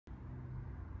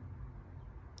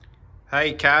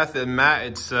Hey Kath and Matt,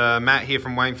 it's Matt here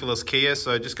from Wayne Phillis Kia.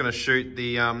 So just going to shoot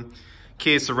the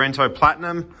Kia Sorento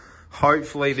Platinum.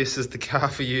 Hopefully this is the car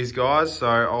for you guys. So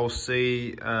I'll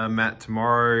see Matt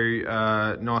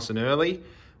tomorrow nice and early.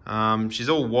 She's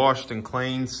all washed and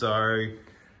clean, so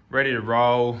ready to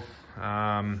roll.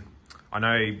 I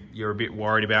know you're a bit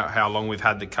worried about how long we've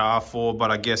had the car for,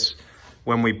 but I guess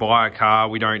when we buy a car,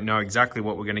 we don't know exactly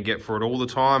what we're going to get for it all the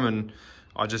time. And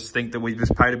I just think that we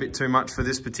just paid a bit too much for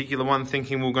this particular one,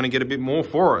 thinking we're going to get a bit more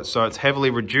for it. So it's heavily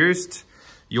reduced.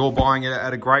 You're buying it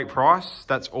at a great price.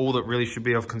 That's all that really should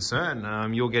be of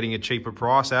concern. You're getting a cheaper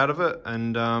price out of it.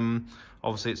 And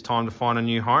obviously it's time to find a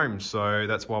new home. So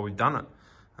that's why we've done it.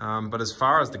 But as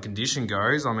far as the condition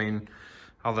goes, I mean,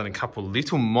 other than a couple of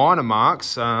little minor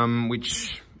marks,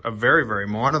 which are very, very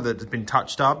minor, that has been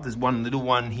touched up. There's one little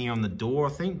one here on the door, I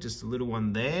think, just a little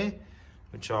one there,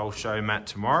 which I'll show Matt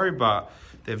tomorrow, but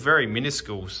they're very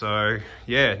minuscule. So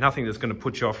yeah, nothing that's going to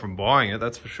put you off from buying it,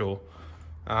 that's for sure.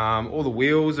 All the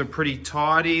wheels are pretty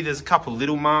tidy. There's a couple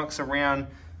little marks around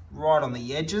right on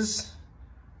the edges,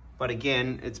 but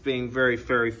again, it's being very,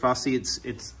 very fussy.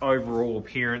 Its overall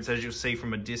appearance, as you'll see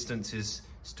from a distance, is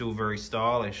still very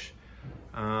stylish.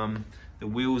 The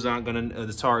wheels aren't going to,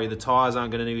 the tires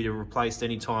aren't going to need to be replaced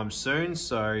anytime soon,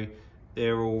 so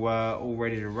they're all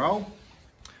ready to roll.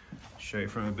 Show you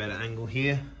from a better angle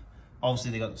here.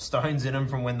 Obviously they got stones in them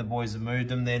from when the boys have moved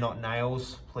them. They're not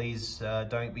nails. Please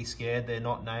don't be scared. They're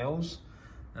not nails.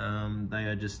 They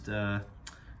are just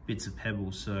bits of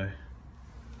pebbles. So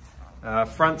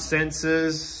front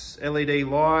sensors, LED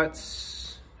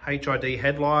lights, HID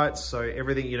headlights. So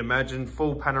everything you'd imagine.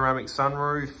 Full panoramic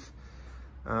sunroof.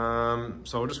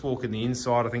 So I'll just walk in the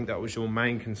inside. I think that was your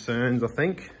main concerns, I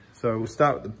think. So we'll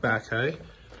start with the back, hey?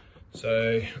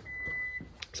 So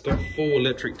it's got full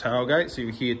electric tailgate, so you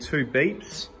hear 2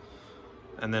 beeps,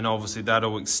 and then obviously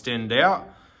that'll extend out.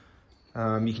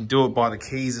 You can do it by the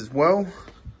keys as well,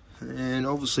 and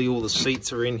obviously all the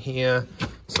seats are in here,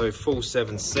 so full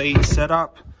 7 seat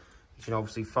setup. You can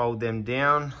obviously fold them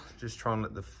down. Just try and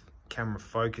let the camera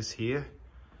focus here.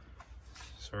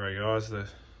 Sorry guys, the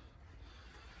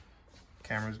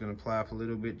camera's going to play up a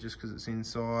little bit just because it's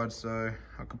inside, so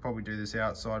I could probably do this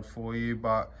outside for you,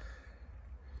 but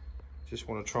just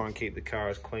want to try and keep the car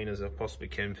as clean as I possibly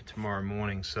can for tomorrow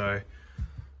morning. So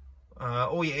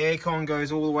all your aircon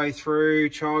goes all the way through.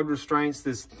 Child restraints,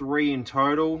 there's 3 in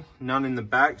total, none in the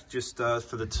back, just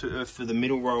for the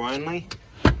middle row only.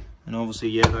 And obviously,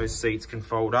 yeah, those seats can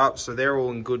fold up, so they're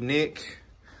all in good nick.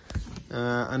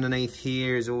 Underneath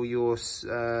here is all your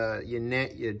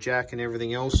net, your jack and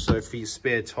everything else. So for your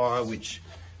spare tire, which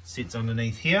sits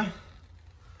underneath here.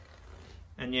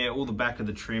 And yeah, all the back of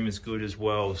the trim is good as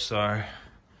well. So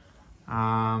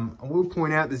I will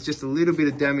point out there's just a little bit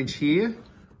of damage here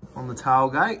on the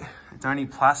tailgate. It's only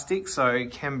plastic, so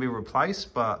it can be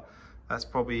replaced, but that's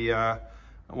probably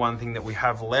one thing that we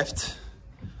have left,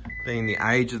 being the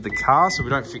age of the car. So we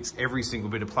don't fix every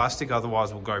single bit of plastic,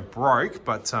 otherwise we'll go broke.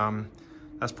 But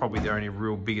that's probably the only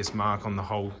real biggest mark on the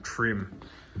whole trim.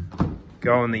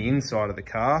 Go on the inside of the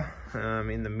car.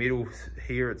 In the middle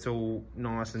here, it's all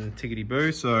nice and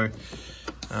tickety-boo. So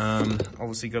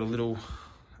obviously got a little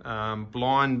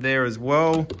blind there as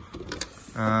well.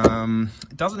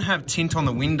 It doesn't have tint on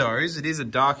the windows. It is a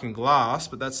darkened glass,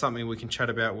 but that's something we can chat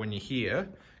about when you're here,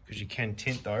 because you can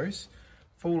tint those.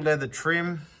 Full leather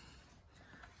trim.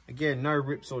 Again, no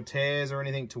rips or tears or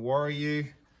anything to worry you.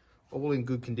 All in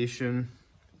good condition.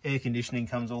 Air conditioning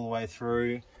comes all the way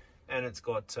through. And it's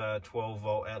got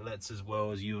 12-volt outlets as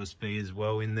well as USB as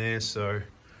well in there. So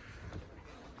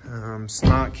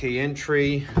smart key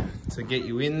entry to get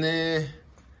you in there.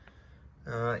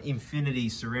 Infinity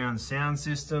surround sound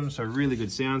system, so really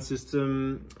good sound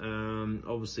system.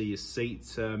 Obviously your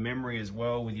seat memory as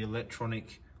well, with your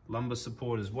electronic lumbar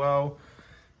support as well.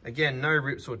 Again, no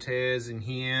rips or tears in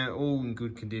here, all in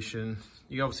good condition.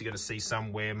 You obviously got to see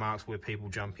some wear marks where people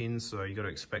jump in, so you got to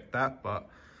expect that. But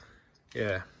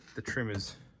yeah, the trim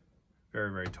is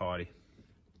very, very tidy.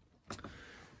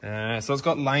 So it's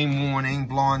got lane warning,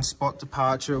 blind spot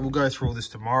departure. We'll go through all this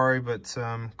tomorrow, but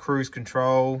cruise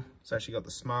control. It's actually got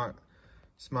the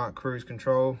smart cruise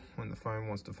control when the phone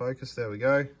wants to focus. There we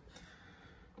go.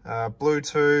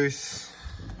 Bluetooth,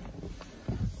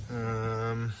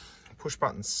 push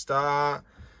button start.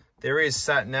 There is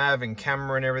sat nav and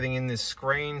camera and everything in this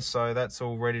screen, so that's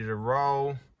all ready to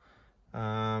roll.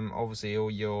 Obviously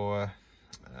all your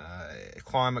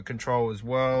climate control as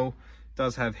well.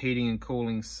 Does have heating and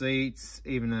cooling seats,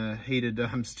 even a heated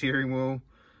steering wheel.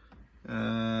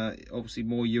 Obviously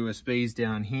more USBs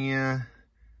down here.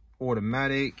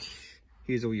 Automatic.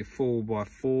 Here's all your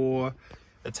 4x4.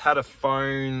 It's had a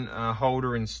phone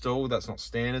holder installed. That's not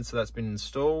standard, so that's been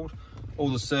installed. All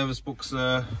the service books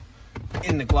are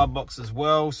in the glove box as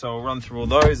well, so I'll run through all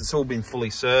those. It's all been fully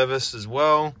serviced as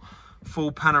well.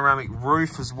 Full panoramic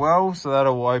roof as well, so that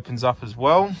all opens up as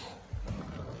well.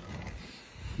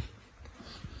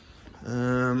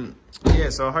 Yeah,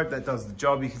 so I hope that does the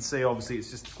job. You can see obviously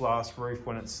it's just a glass roof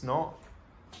when it's not.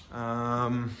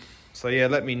 So yeah,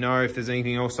 let me know if there's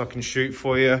anything else I can shoot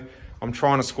for you. I'm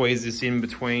trying to squeeze this in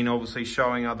between obviously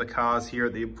showing other cars here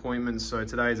at the appointments. So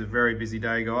today is a very busy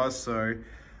day, guys. So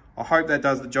I hope that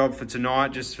does the job for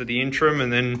tonight, just for the interim,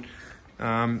 and then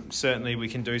certainly we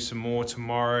can do some more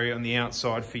tomorrow on the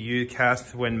outside for you,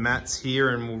 Kath, when Matt's here,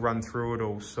 and we'll run through it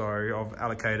all. So I've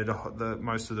allocated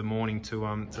most of the morning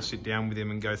to sit down with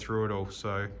him and go through it all.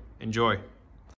 So enjoy.